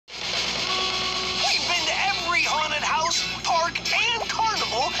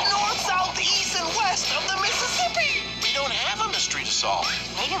solve?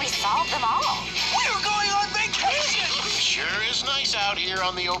 Maybe we solved them all. We're going on vacation! Sure is nice out here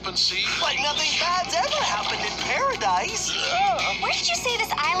on the open sea. Like nothing bad's ever happened in paradise. Where did you say this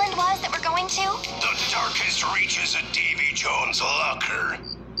island was that we're going to? The darkest reaches of Davy Jones' locker.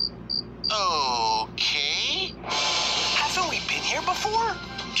 Okay. Haven't we been here before?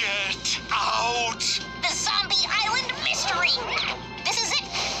 Get out! The Zombie Island Mystery. This is it.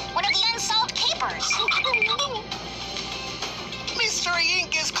 One of the unsolved capers. Mystery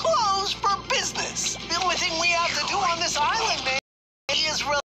Inc. is closed for business. The only thing we have to do on this island, man, is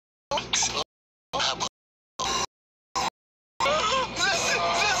relax.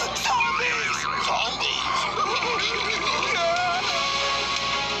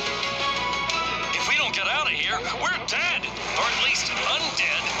 If we don't get out of here, we're dead. Or at least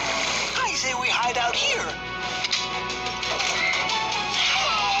undead. I say we hide out here.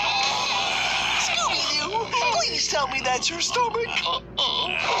 Scooby-Doo, please tell me that's your stomach.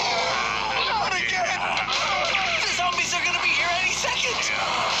 Not again. The zombies are gonna be here any second.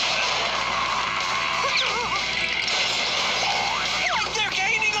 Like they're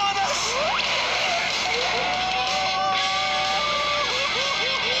gaining on us.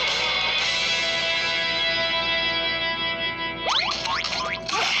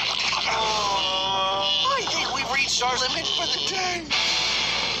 I think we've reached our limit for the day.